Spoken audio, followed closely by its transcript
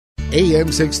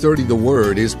AM 630 The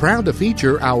Word is proud to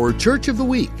feature our Church of the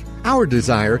Week. Our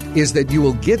desire is that you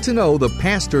will get to know the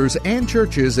pastors and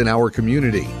churches in our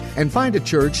community and find a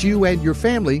church you and your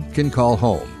family can call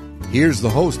home. Here's the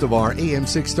host of our AM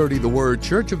 630 The Word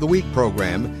Church of the Week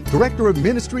program, Director of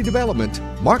Ministry Development,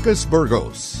 Marcus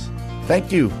Burgos.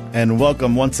 Thank you, and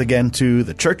welcome once again to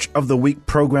the Church of the Week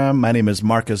program. My name is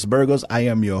Marcus Burgos. I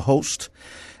am your host.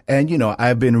 And,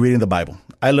 I've been reading the Bible.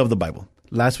 I love the Bible.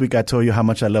 Last week I told you how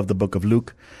much I love the book of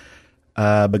Luke.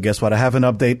 But guess what? I have an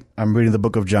update. I'm reading the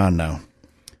book of John now.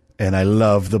 And I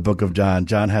love the book of John.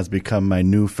 John has become my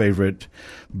new favorite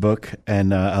book.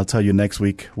 And I'll tell you next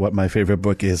week what my favorite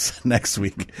book is next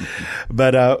week.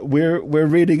 But we're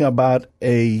reading about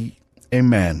a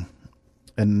man,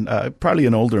 and probably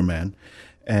an older man.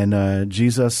 And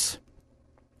Jesus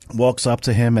walks up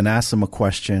to him and asks him a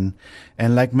question.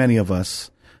 And like many of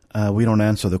us, we don't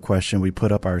answer the question. We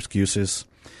put up our excuses.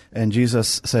 And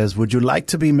Jesus says, would you like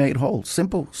to be made whole?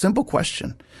 Simple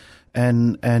question.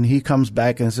 And he comes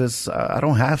back and says, I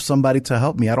don't have somebody to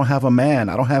help me. I don't have a man.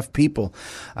 I don't have people.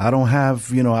 I don't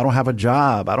have, I don't have a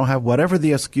job. I don't have whatever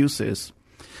the excuse is.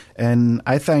 And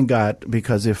I thank God,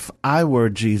 because if I were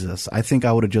Jesus, I think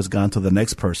I would have just gone to the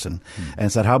next person and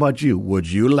said, how about you?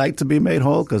 Would you like to be made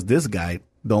whole? Because this guy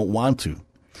don't want to.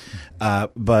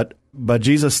 But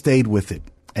Jesus stayed with it.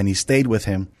 And he stayed with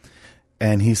him,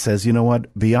 and he says, you know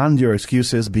what, beyond your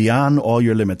excuses, beyond all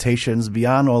your limitations,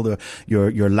 beyond all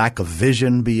your lack of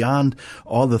vision, beyond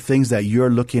all the things that you're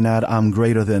looking at, I'm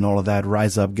greater than all of that.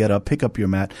 Rise up, get up, pick up your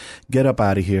mat, get up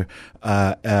out of here,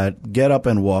 get up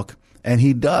and walk. And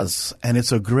he does. And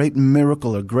it's a great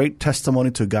miracle, a great testimony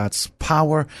to God's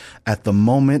power at the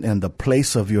moment and the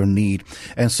place of your need.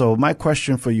 And so my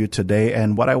question for you today,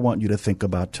 and what I want you to think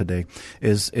about today,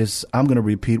 is I'm going to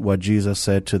repeat what Jesus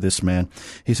said to this man.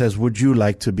 He says, would you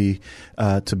like to be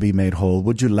made whole?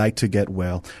 Would you like to get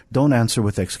well? Don't answer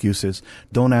with excuses.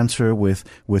 Don't answer with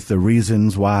the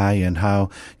reasons why and how,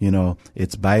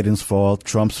 it's Biden's fault,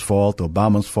 Trump's fault,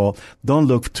 Obama's fault. Don't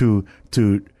look to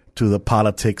the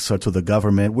politics or to the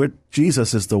government, where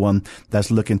Jesus is the one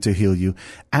that's looking to heal you.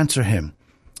 Answer him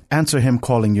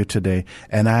calling you today.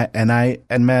 And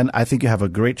man, I think you have a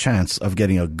great chance of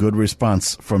getting a good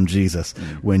response from Jesus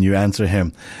when you answer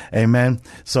him. Amen.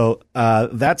 So,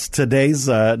 that's today's,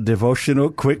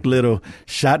 devotional, quick little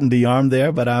shot in the arm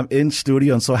there, but I'm in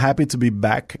studio and so happy to be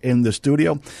back in the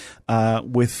studio,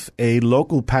 with a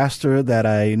local pastor that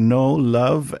I know,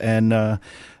 love, and,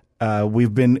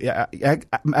 we've been,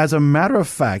 as a matter of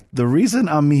fact, the reason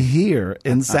I'm here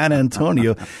in San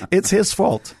Antonio, it's his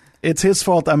fault. It's his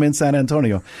fault I'm in San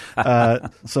Antonio.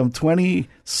 Some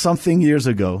 20-something years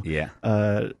ago,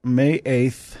 May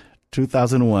 8th,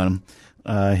 2001,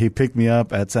 he picked me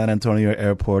up at San Antonio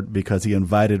Airport because he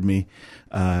invited me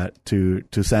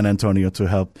to San Antonio to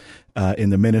help in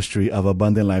the ministry of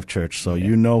Abundant Life Church. So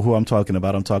you know who I'm talking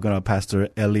about. I'm talking about Pastor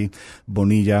Eli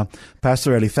Bonilla.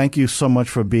 Pastor Eli, thank you so much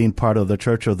for being part of the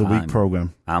Church of the Week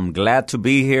program. I'm glad to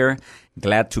be here.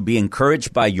 Glad to be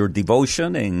encouraged by your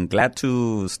devotion, and glad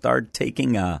to start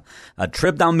taking a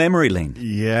trip down memory lane.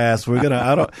 Yes, we're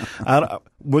gonna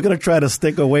try to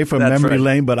stick away from memory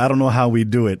lane, but I don't know how we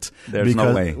do it. There's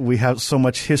no way. We have so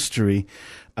much history.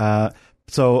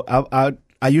 So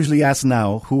I usually ask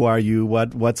now, who are you?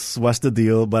 What's the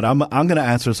deal? But I'm going to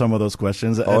answer some of those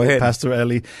questions. Pastor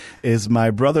Eli is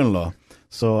my brother-in-law.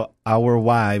 So our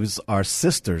wives are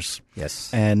sisters.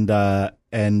 Yes. And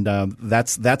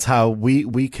that's how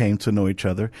we came to know each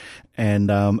other.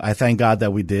 And I thank God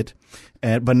that we did.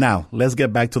 But now let's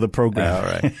get back to the program. All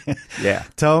right. Yeah.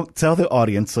 Tell the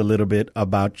audience a little bit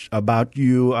about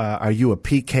you. Are you a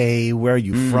PK? Where are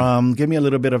you from? Give me a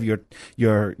little bit of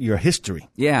your history.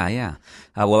 Yeah.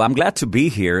 Well, I'm glad to be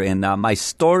here. And my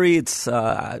story, it's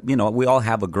we all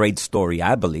have a great story.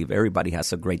 I believe everybody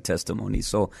has a great testimony.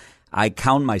 So I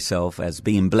count myself as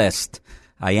being blessed.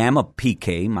 I am a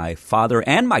PK. My father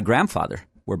and my grandfather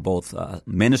were both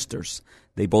ministers.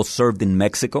 They both served in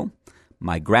Mexico.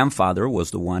 My grandfather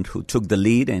was the one who took the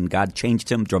lead, and God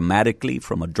changed him dramatically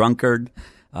from a drunkard,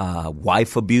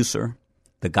 wife abuser.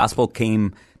 The gospel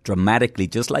came dramatically,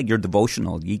 just like your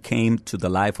devotional. He came to the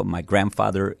life of my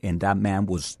grandfather, and that man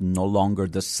was no longer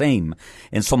the same.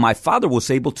 And so my father was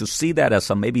able to see that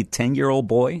as a maybe 10-year-old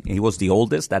boy. He was the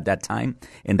oldest at that time,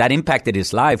 and that impacted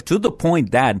his life to the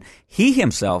point that he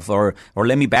himself, or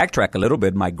let me backtrack a little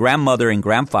bit, my grandmother and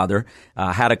grandfather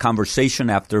had a conversation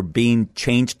after being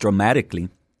changed dramatically,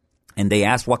 and they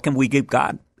asked, what can we give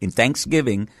God in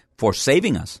thanksgiving for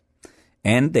saving us?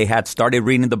 And they had started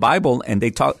reading the Bible, and they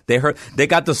got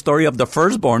the story of the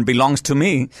firstborn belongs to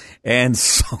me. And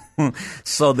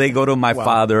so they go to my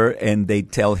father and they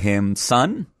tell him,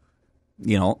 son,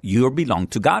 you belong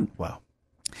to God. Wow.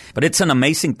 But it's an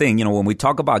amazing thing, when we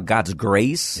talk about God's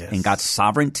grace and God's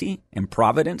sovereignty and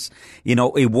providence,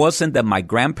 it wasn't that my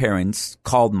grandparents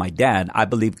called my dad. I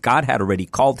believe God had already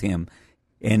called him.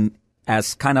 And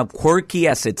as kind of quirky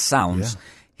as it sounds,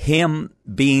 him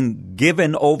being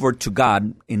given over to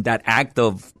God in that act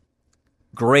of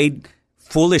great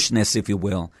foolishness, if you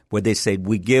will, where they said,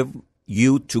 we give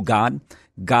you to God.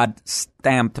 God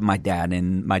stamped my dad.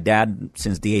 And my dad,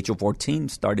 since the age of 14,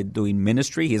 started doing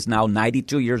ministry. He's now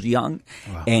 92 years young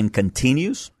and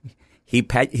continues. He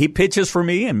pitches for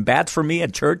me and bats for me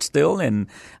at church still. And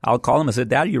I'll call him and say,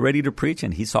 Dad, you ready to preach?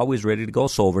 And he's always ready to go.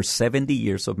 So over 70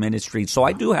 years of ministry. So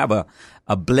I do have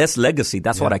a blessed legacy.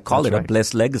 That's what I call it, a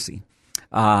blessed legacy.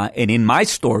 And in my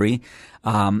story,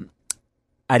 at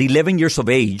 11 years of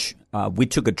age, we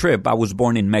took a trip. I was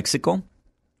born in Mexico,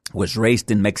 was raised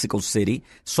in Mexico City.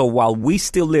 So while we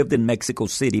still lived in Mexico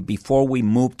City before we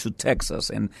moved to Texas,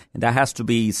 and that has to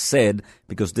be said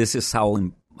because this is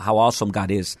how awesome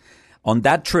God is. On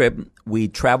that trip, we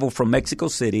traveled from Mexico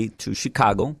City to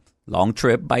Chicago, long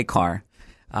trip by car.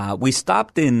 We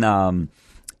stopped in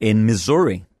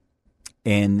Missouri,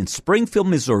 in Springfield,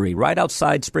 Missouri, right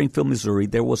outside Springfield, Missouri.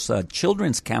 There was a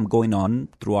children's camp going on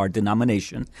through our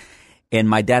denomination, and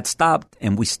my dad stopped,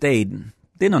 and we stayed.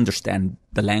 Didn't understand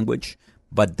the language,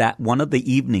 but that one of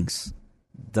the evenings,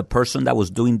 the person that was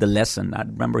doing the lesson, I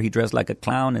remember he dressed like a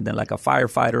clown and then like a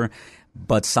firefighter,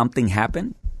 but something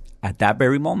happened. At that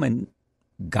very moment,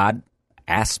 God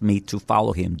asked me to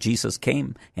follow him. Jesus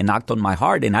came and knocked on my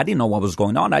heart, and I didn't know what was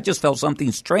going on. I just felt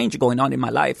something strange going on in my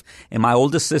life. And my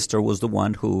oldest sister was the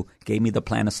one who gave me the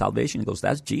plan of salvation. He goes,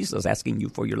 that's Jesus asking you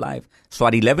for your life. So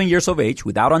at 11 years of age,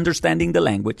 without understanding the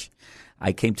language,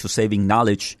 I came to saving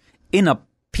knowledge in a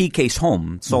PK's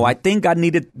home. So I think God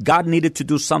needed to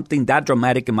do something that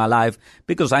dramatic in my life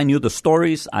because I knew the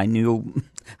stories. I knew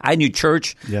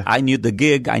church. Yeah. I knew the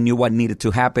gig. I knew what needed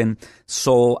to happen.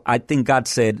 So I think God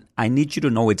said, I need you to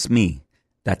know it's me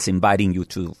that's inviting you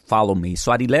to follow me.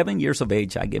 So at 11 years of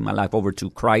age, I gave my life over to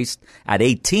Christ. At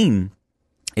 18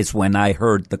 is when I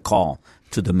heard the call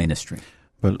to the ministry.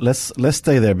 But let's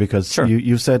stay there because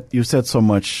you said so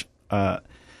much.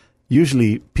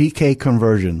 Usually PK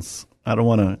conversions. I don't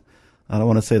want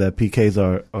to say that PKs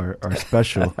are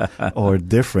special or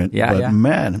different,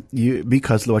 man,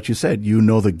 because what you said,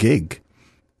 the gig,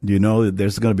 that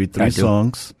there's going to be 3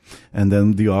 songs and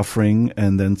then the offering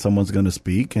and then someone's going to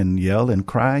speak and yell and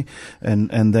cry and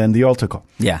then the altar call.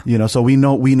 Yeah. So we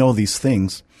know these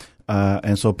things.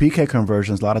 And so PK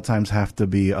conversions a lot of times have to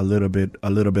be a little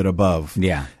bit above.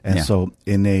 Yeah. And so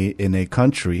in a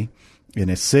country, in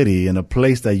a city, in a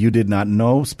place that you did not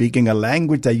know, speaking a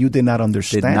language that you did not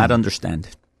understand.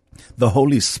 The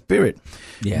Holy Spirit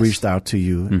reached out to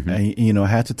you and,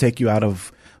 had to take you out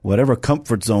of whatever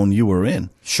comfort zone you were in.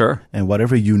 Sure. And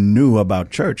whatever you knew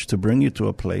about church to bring you to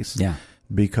a place. Yeah.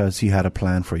 Because he had a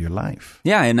plan for your life.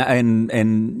 Yeah, and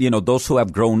those who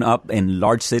have grown up in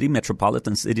large city,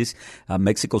 metropolitan cities,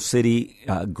 Mexico City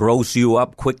grows you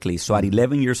up quickly. So at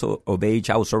 11 years of age,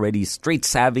 I was already street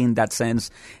savvy in that sense.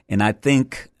 And I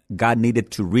think God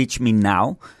needed to reach me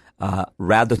now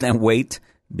rather than wait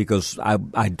because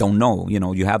I don't know.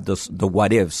 You have the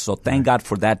what ifs. So thank God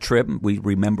for that trip. We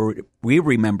remember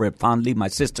it fondly. My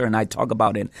sister and I talk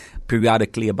about it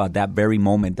periodically about that very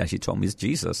moment that she told me it's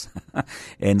Jesus.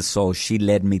 And so she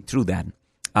led me through that.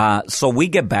 So we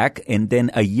get back, and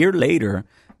then a year later,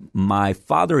 my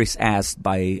father is asked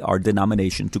by our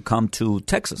denomination to come to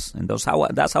Texas. And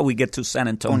that's how we get to San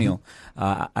Antonio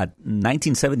at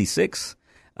 1976.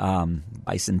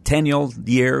 Bicentennial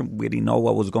year, we didn't know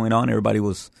what was going on. Everybody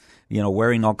was,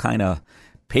 wearing all kind of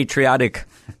patriotic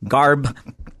garb.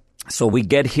 So we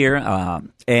get here,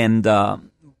 and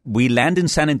we land in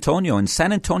San Antonio. And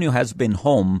San Antonio has been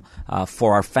home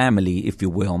for our family, if you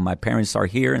will. My parents are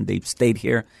here, and they've stayed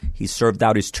here. He served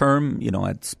out his term,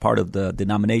 as part of the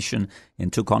denomination,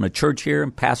 and took on a church here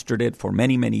and pastored it for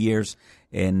many, many years.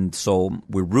 And so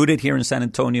we're rooted here in San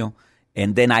Antonio.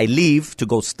 And then I leave to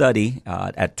go study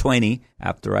at 20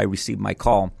 after I received my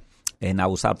call. And I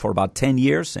was out for about 10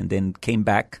 years and then came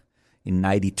back in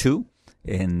 92.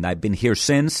 And I've been here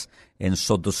since. And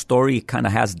so the story kind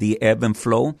of has the ebb and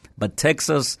flow. But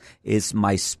Texas is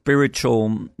my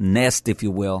spiritual nest, if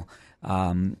you will,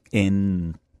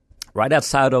 in right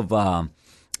outside of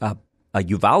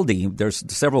Uvalde. There's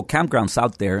several campgrounds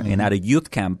out there. Mm-hmm. And at a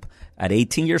youth camp at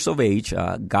 18 years of age,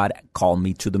 God called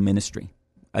me to the ministry.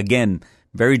 Again,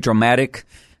 very dramatic.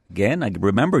 again, I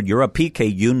remember you're a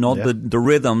PK, you know the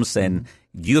rhythms, and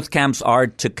youth camps are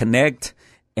to connect,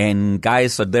 and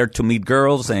guys are there to meet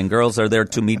girls, and girls are there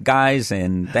to meet guys,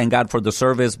 and thank God for the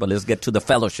service, but let's get to the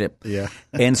fellowship. Yeah.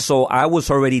 And so I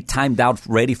was already timed out,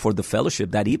 ready for the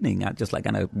fellowship that evening. I just like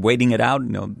kind of waiting it out,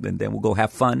 and then we'll go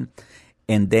have fun.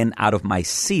 And then out of my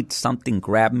seat, something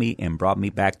grabbed me and brought me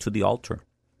back to the altar.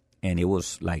 And it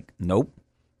was like, nope,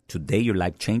 today your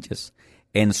life changes.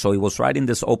 And so it was right in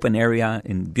this open area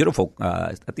in beautiful,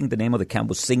 I think the name of the camp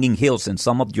was Singing Hills, and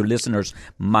some of your listeners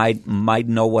might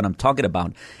know what I'm talking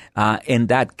about. In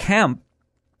that camp,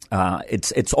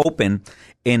 it's open,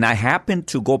 and I happened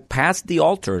to go past the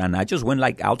altar, and I just went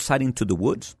like outside into the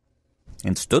woods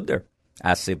and stood there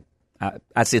as if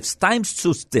time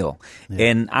stood still. Yeah.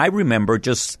 And I remember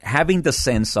just having the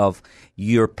sense of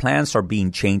your plans are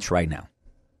being changed right now.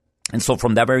 And so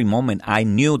from that very moment, I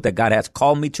knew that God has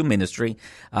called me to ministry.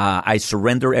 I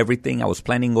surrendered everything. I was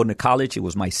planning on going to college. It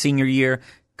was my senior year.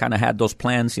 Kind of had those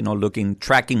plans,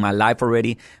 tracking my life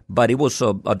already. But it was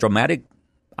a dramatic,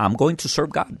 I'm going to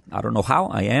serve God. I don't know how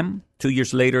I am. 2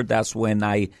 years later, that's when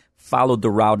I followed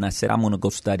the route and I said, I'm going to go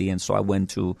study. And so I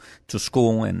went to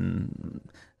school and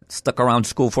stuck around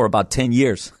school for about 10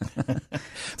 years.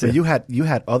 So you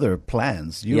had other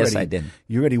plans. Yes, I did.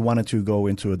 You already wanted to go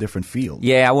into a different field.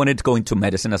 Yeah, I wanted to go into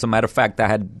medicine. As a matter of fact, I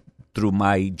had, through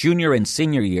my junior and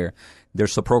senior year,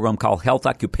 there's a program called Health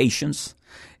Occupations.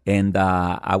 And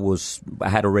I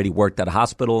had already worked at a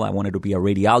hospital. I wanted to be a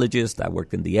radiologist. I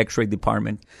worked in the X-ray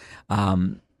department.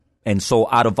 And so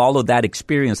out of all of that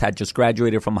experience, had just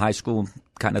graduated from high school,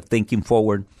 kind of thinking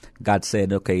forward. God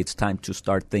said, okay, it's time to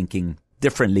start thinking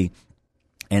differently.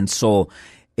 And so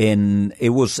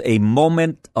it was a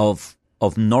moment of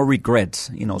no regrets.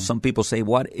 Some people say,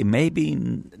 what?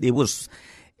 It was,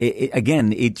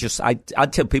 I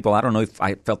tell people, I don't know if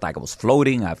I felt like I was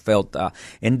floating. I felt,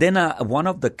 and then one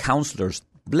of the counselors,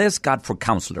 bless God for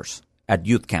counselors at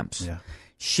youth camps. Yeah.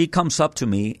 She comes up to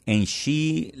me and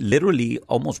she literally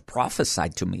almost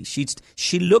prophesied to me.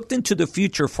 She looked into the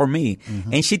future for me,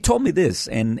 and she told me this,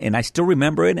 and I still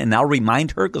remember it, and I'll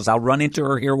remind her because I'll run into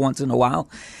her here once in a while.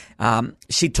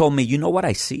 She told me, you know what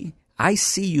I see? I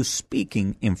see you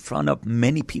speaking in front of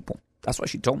many people. That's what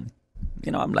she told me.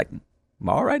 I'm like,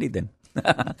 all righty then.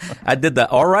 I did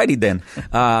that. All righty then.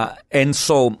 And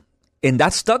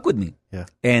that stuck with me. Yeah.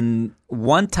 And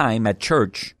one time at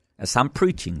church, as I'm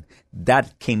preaching,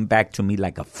 that came back to me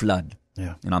like a flood.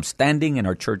 Yeah. I'm standing, and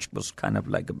our church was kind of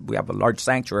like, we have a large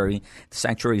sanctuary. The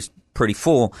sanctuary is pretty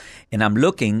full. And I'm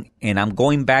looking, and I'm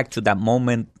going back to that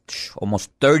moment almost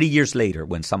 30 years later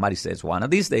when somebody says, one of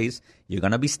these days, you're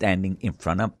going to be standing in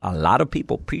front of a lot of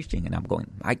people preaching. And I'm going,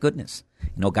 my goodness,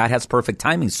 God has perfect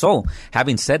timing. So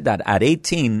having said that, at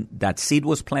 18, that seed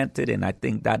was planted, and I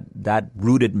think that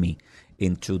rooted me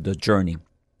into the journey.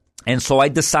 And so I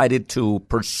decided to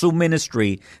pursue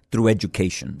ministry through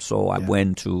education. So I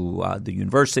went to the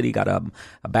university, got a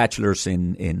bachelor's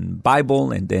in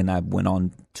Bible, and then I went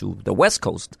on to the West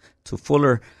Coast, to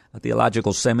Fuller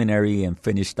Theological Seminary, and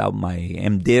finished out my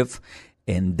MDiv.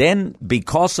 And then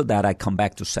because of that, I come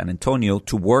back to San Antonio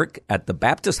to work at the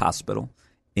Baptist Hospital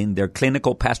in their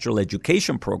clinical pastoral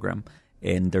education program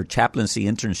and their chaplaincy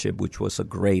internship, which was a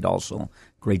great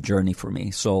journey for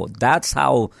me. So that's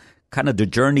how kind of the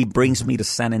journey brings me to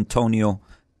San Antonio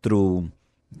through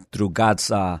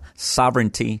God's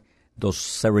sovereignty, those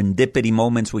serendipity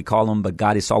moments we call them, but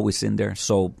God is always in there.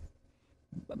 So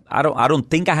I don't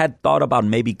think I had thought about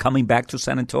maybe coming back to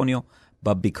San Antonio,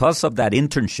 but because of that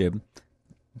internship,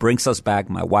 brings us back.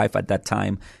 My wife at that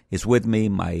time is with me.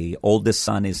 My oldest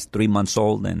son is 3 months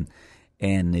old,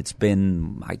 and it's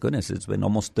been, my goodness, it's been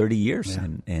almost 30 years,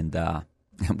 and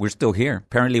we're still here.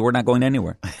 Apparently, we're not going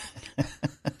anywhere.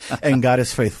 And God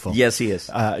is faithful. Yes, He is.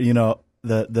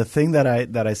 The thing that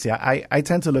I see, I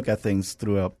tend to look at things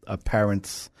through a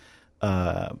parent's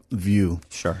view.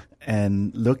 Sure.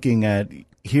 And looking at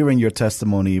hearing your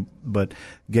testimony, but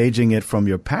gauging it from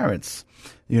your parents.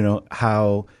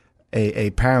 How a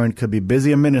parent could be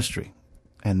busy in ministry,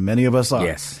 and many of us are.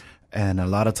 Yes. And a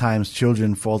lot of times,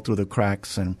 children fall through the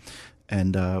cracks, and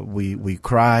we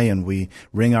cry and we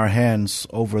wring our hands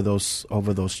over those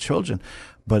children.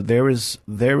 But there is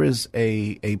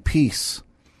a peace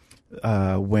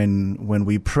when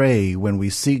we pray, when we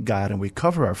seek God and we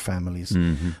cover our families,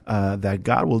 that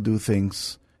God will do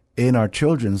things in our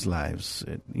children's lives.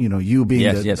 You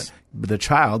being the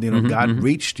child, God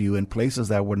reached you in places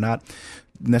that were not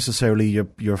necessarily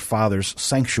your father's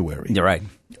sanctuary. You're right.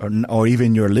 Or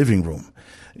even your living room.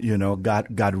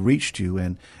 God reached you.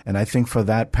 And I think for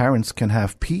that, parents can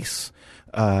have peace.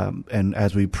 And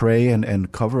as we pray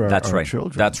and cover our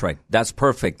children. That's right. That's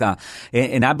perfect.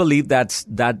 And I believe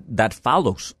that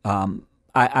follows.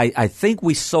 I think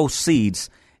we sow seeds,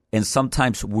 and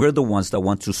sometimes we're the ones that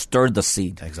want to stir the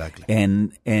seed. Exactly.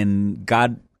 And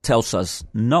God tells us,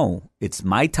 no, it's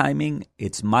my timing,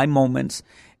 it's my moments.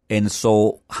 And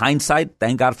so hindsight,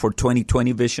 thank God for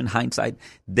 2020 vision, hindsight,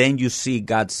 then you see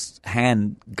God's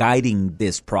hand guiding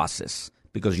this process.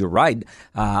 Because you're right,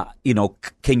 can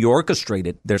you orchestrate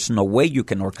it? There's no way you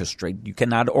can orchestrate. You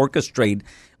cannot orchestrate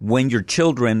when your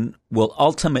children will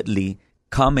ultimately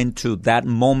come into that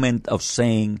moment of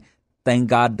saying, thank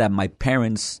God that my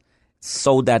parents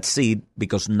sowed that seed,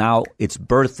 because now it's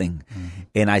birthing. Mm-hmm.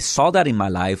 And I saw that in my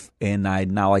life, and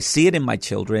now I see it in my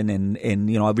children, and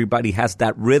everybody has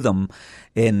that rhythm,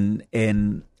 and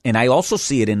I also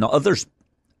see it in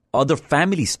other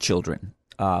families' children.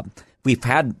 We've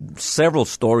had several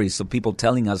stories of people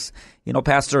telling us,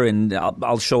 Pastor, and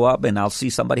I'll show up and I'll see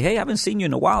somebody, hey, I haven't seen you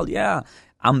in a while. Yeah,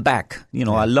 I'm back.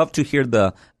 I love to hear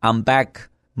the I'm back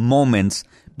moments,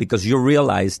 because you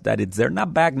realize that they're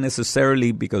not back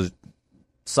necessarily because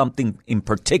something in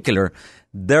particular.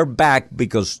 They're back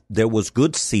because there was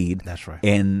good seed. That's right.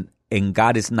 And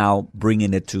God is now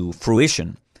bringing it to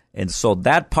fruition. And so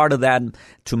that part of that,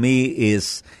 to me,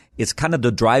 is kind of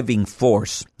the driving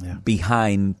force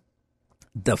behind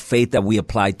the faith that we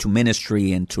apply to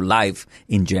ministry and to life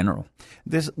in general.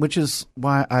 Which is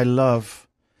why I love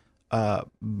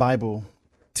Bible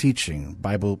teaching,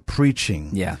 Bible preaching.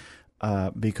 Yeah.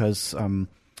 Because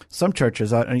some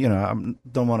churches, I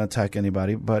don't want to attack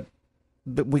anybody, but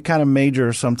we kind of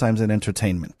major sometimes in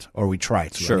entertainment, or we try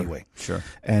to anyway. Sure.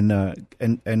 And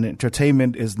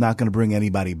entertainment is not going to bring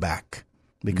anybody back,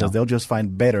 because they'll just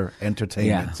find better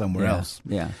entertainment somewhere else.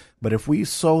 Yeah. But if we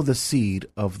sow the seed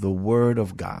of the Word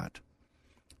of God,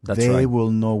 they will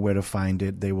know where to find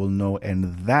it. They will know,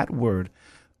 and that Word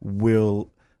will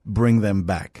bring them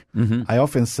back. Mm-hmm. I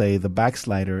often say the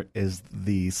backslider is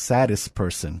the saddest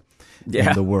person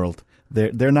in the world.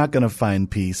 They're not going to find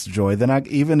peace, joy. They're not,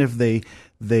 even if they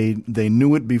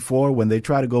knew it before. When they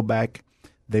try to go back,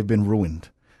 they've been ruined.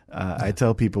 I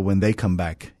tell people, when they come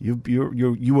back, you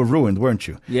were ruined, weren't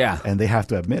you? Yeah, and they have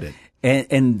to admit it.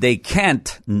 And they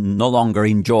can't no longer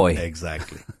enjoy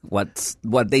exactly what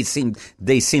they seem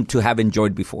to have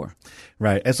enjoyed before.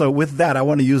 Right. And so with that, I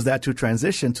want to use that to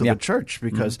transition to the church,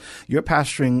 because you're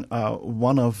pastoring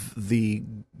one of the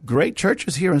great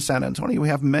churches here in San Antonio. We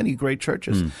have many great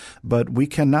churches, but we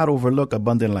cannot overlook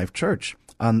Abundant Life Church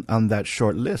on that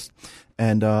short list.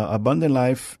 And Abundant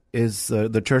Life is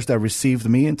the church that received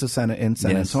me into San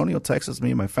Antonio, Texas,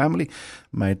 me and my family,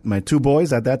 my two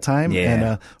boys at that time.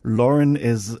 Yeah. And Lauren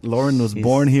was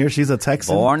born here. She's a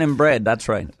Texan. Born and bred, that's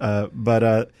right.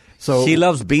 So she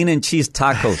loves bean and cheese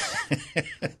tacos.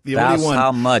 That's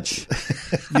how much.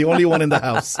 The only one in the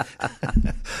house.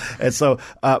 And so,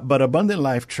 but Abundant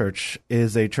Life Church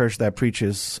is a church that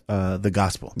preaches the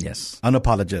gospel. Yes.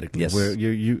 Unapologetically. Yes.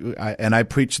 Where I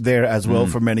preached there as well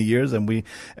for many years, and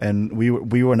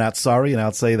we were not sorry, and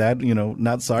I'll say that,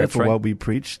 not sorry for what we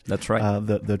preached. That's right.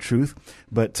 The truth.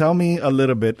 But tell me a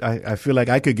little bit. I feel like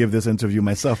I could give this interview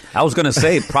myself. I was going to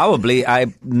say, probably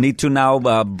I need to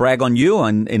now brag on you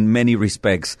in many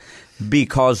respects,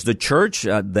 because the church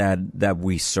that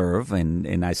we serve,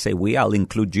 and I say I'll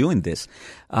include you in this.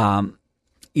 God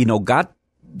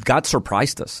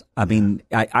surprised us. I mean,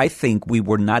 I think we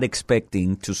were not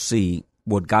expecting to see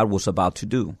what God was about to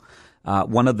do.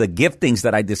 One of the giftings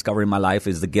that I discovered in my life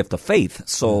is the gift of faith.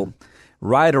 So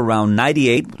right around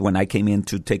 98, when I came in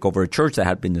to take over a church that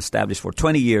had been established for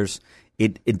 20 years,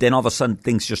 it then all of a sudden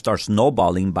things just start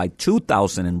snowballing. By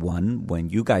 2001, when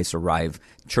you guys arrive,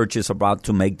 church is about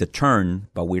to make the turn,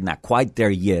 but we're not quite there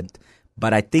yet.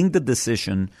 But I think the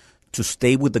decision to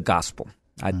stay with the gospel,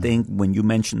 I think when you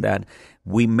mentioned that,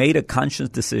 we made a conscious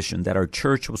decision that our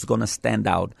church was going to stand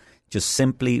out just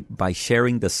simply by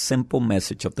sharing the simple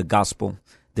message of the gospel.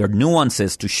 There are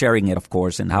nuances to sharing it, of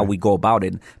course, and how we go about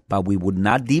it, but we would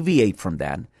not deviate from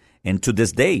that. And to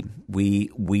this day, we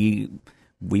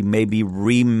maybe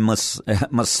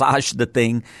massage the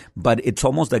thing, but it's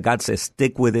almost that God says,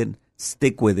 stick with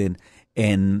it.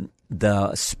 And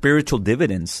the spiritual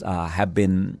dividends have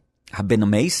been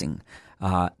amazing,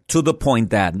 to the point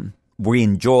that we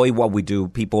enjoy what we do.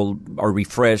 People are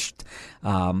refreshed.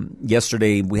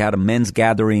 Yesterday we had a men's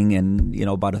gathering, and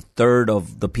about a third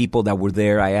of the people that were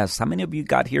there, I asked, how many of you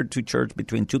got here to church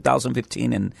between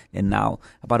 2015 and now?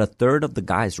 About a third of the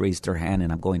guys raised their hand,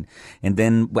 and I'm going. And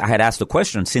then I had asked the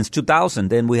question since 2000.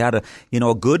 Then we had a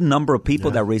good number of people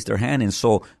that raised their hand, and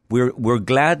so we're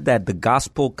glad that the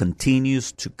gospel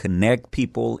continues to connect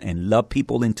people and love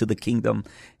people into the kingdom.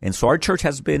 And so our church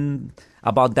has been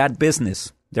about that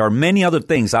business. There are many other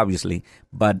things, obviously,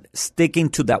 but sticking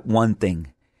to that one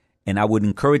thing. And I would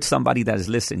encourage somebody that is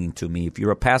listening to me, if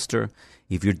you're a pastor,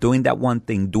 if you're doing that one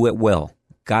thing, do it well.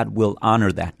 God will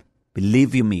honor that.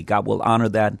 Believe you me, God will honor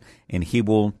that, and He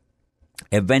will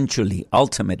eventually,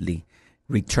 ultimately,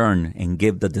 return and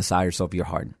give the desires of your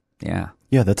heart. Yeah.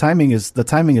 Yeah, the timing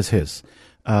is His.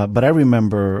 But I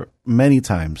remember many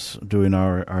times during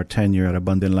our tenure at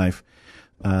Abundant Life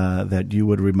that you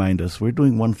would remind us, we're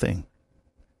doing one thing.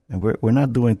 And we're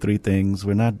not doing three things.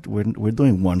 We're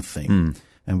doing one thing,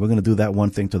 and we're going to do that one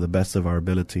thing to the best of our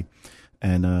ability.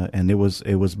 And it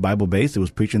was Bible based. It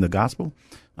was preaching the gospel.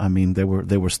 I mean, there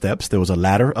were steps. There was a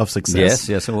ladder of success.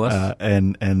 Yes, it was.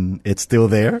 And it's still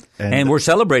there. And we're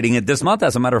celebrating it this month.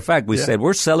 As a matter of fact, we said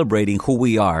we're celebrating who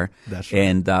we are. That's right.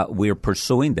 And we're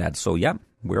pursuing that. So yeah,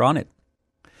 we're on it.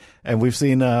 And we've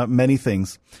seen many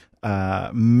things,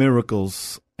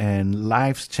 miracles. And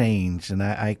lives change, and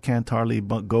I can't hardly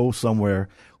go somewhere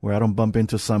where I don't bump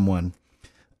into someone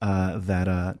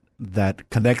that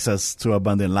connects us to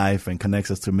Abundant Life and connects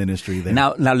us to ministry. There.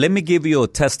 Now, let me give you a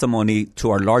testimony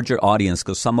to our larger audience,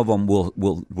 because some of them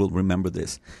will remember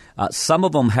this. Some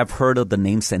of them have heard of the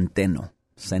name Centeno.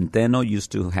 Centeno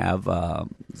used to have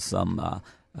some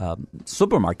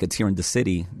supermarkets here in the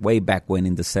city way back when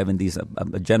in the 70s.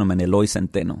 A gentleman, Eloy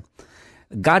Centeno.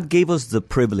 God gave us the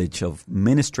privilege of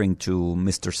ministering to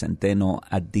Mr. Centeno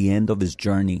at the end of his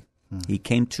journey. He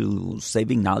came to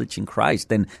saving knowledge in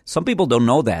Christ. And some people don't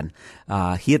know that.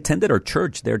 He attended our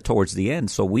church there towards the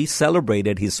end. So we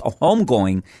celebrated his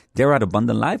homegoing there at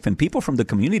Abundant Life. And people from the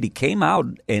community came out,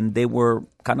 and they were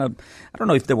kind of, I don't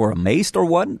know if they were amazed or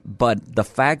what, but the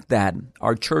fact that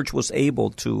our church was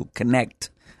able to connect,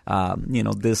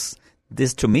 this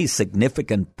to me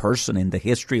significant person in the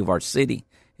history of our city.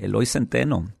 Eloy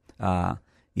Centeno,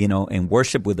 and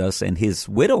worship with us, and his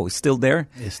widow is still there,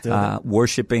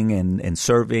 worshiping and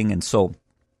serving. And so,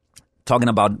 talking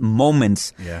about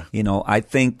moments, I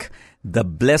think the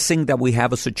blessing that we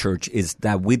have as a church is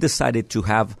that we decided to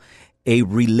have a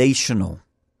relational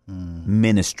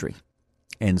ministry.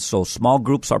 And so small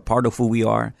groups are part of who we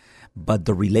are. But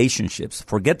the relationships,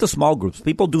 forget the small groups.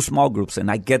 People do small groups, and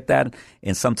I get that.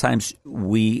 And sometimes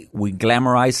we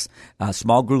glamorize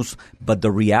small groups. But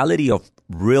the reality of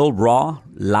real, raw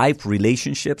life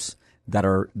relationships that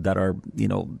are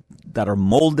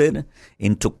molded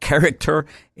into character,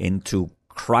 into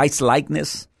Christ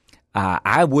likeness,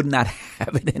 I would not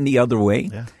have it any other way.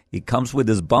 Yeah. It comes with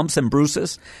its bumps and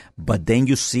bruises, but then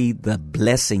you see the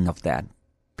blessing of that.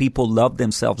 People love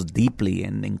themselves deeply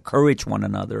and encourage one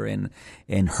another and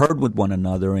hurt with one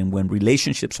another. And when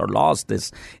relationships are lost,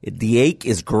 the ache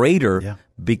is greater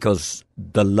because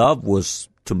the love was,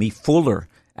 to me, fuller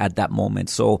at that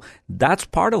moment. So that's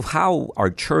part of how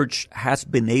our church has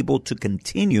been able to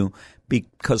continue,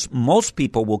 because most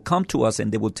people will come to us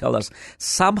and they will tell us,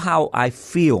 somehow I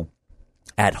feel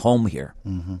at home here.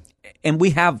 Mm-hmm. And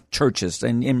we have churches,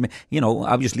 and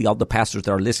obviously all the pastors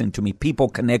that are listening to me, people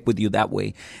connect with you that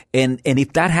way. And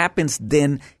if that happens,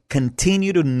 then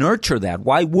continue to nurture that.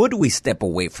 Why would we step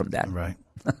away from that? Right.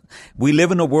 We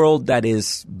live in a world that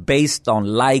is based on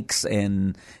likes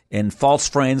and false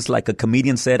friends. Like a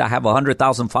comedian said, I have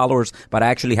 100,000 followers, but I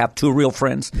actually have 2 real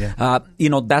friends. Yeah.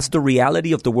 That's the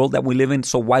reality of the world that we live in.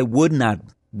 So why would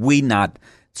we not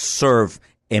serve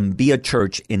and be a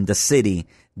church in the city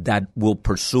that will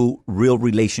pursue real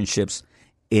relationships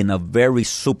in a very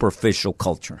superficial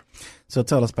culture? So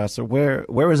tell us, Pastor,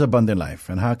 where is Abundant Life,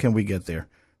 and how can we get there?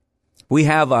 We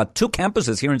have 2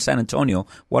 campuses here in San Antonio.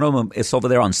 One of them is over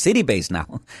there on City Base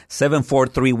now,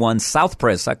 7431 South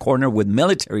Presa, corner with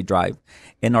Military Drive.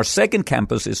 And our second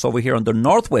campus is over here on the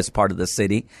northwest part of the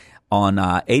city on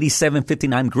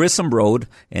 8759 Grissom Road,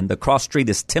 and the cross street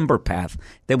is Timber Path.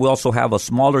 Then we also have a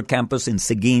smaller campus in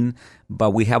Seguin,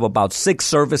 but we have about 6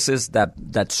 services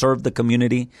that serve the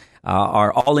community.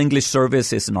 Our all-English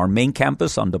service is in our main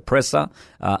campus on the Presa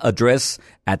address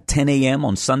at 10 a.m.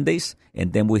 on Sundays.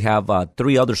 And then we have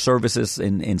 3 other services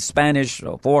in Spanish,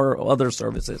 4 other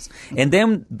services. And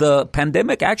then the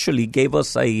pandemic actually gave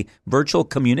us a virtual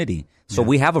community. So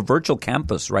we have a virtual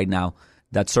campus right now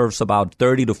that serves about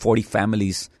 30 to 40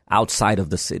 families outside of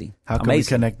the city. How can we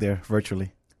connect there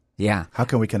virtually? Yeah. How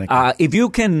can we connect? If you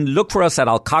can look for us at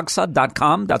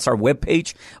alcoxa.com, that's our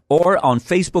webpage, or on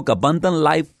Facebook, Abundant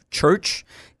Life Church.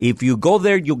 If you go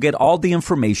there, you'll get all the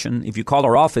information. If you call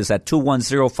our office at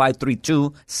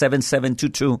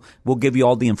 210-532-7722, we'll give you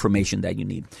all the information that you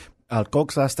need.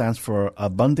 Alcoxa stands for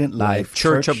Abundant Life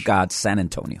Church of God, San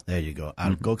Antonio. There you go.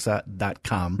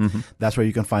 Alcoxa.com. That's where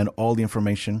you can find all the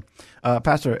information.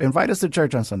 Pastor, invite us to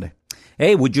church on Sunday.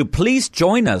 Hey, would you please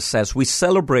join us as we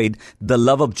celebrate the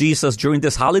love of Jesus during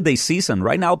this holiday season?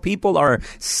 Right now, people are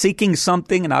seeking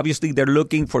something, and obviously they're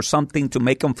looking for something to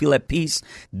make them feel at peace.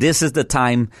 This is the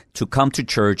time to come to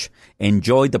church,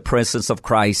 enjoy the presence of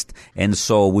Christ. And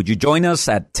so would you join us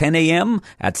at 10 a.m.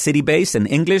 at City Base in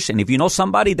English? And if you know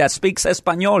somebody that speaks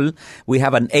Espanol, we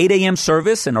have an 8 a.m.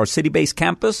 service in our City Base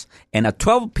campus and a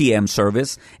 12 p.m.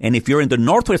 service. And if you're in the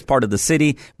northwest part of the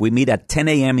city, we meet at 10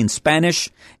 a.m. in Spanish,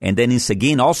 and then in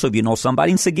Seguin, also, if you know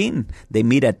somebody in Seguin, they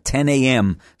meet at 10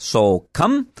 a.m. So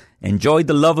come, enjoy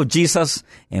the love of Jesus,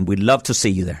 and we'd love to see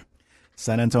you there.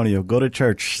 San Antonio, go to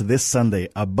church this Sunday.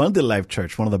 Abundant Life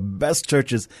Church, one of the best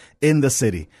churches in the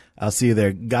city. I'll see you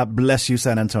there. God bless you,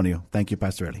 San Antonio. Thank you,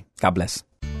 Pastor Eli. God bless.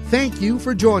 Thank you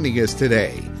for joining us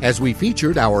today as we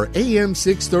featured our AM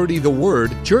 630 The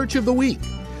Word Church of the Week.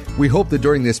 We hope that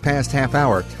during this past half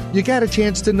hour, you got a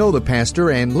chance to know the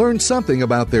pastor and learn something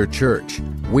about their church.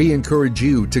 We encourage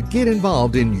you to get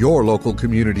involved in your local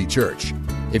community church.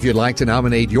 If you'd like to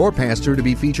nominate your pastor to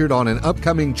be featured on an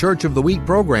upcoming Church of the Week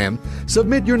program,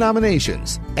 submit your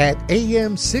nominations at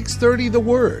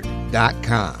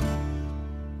am630theword.com.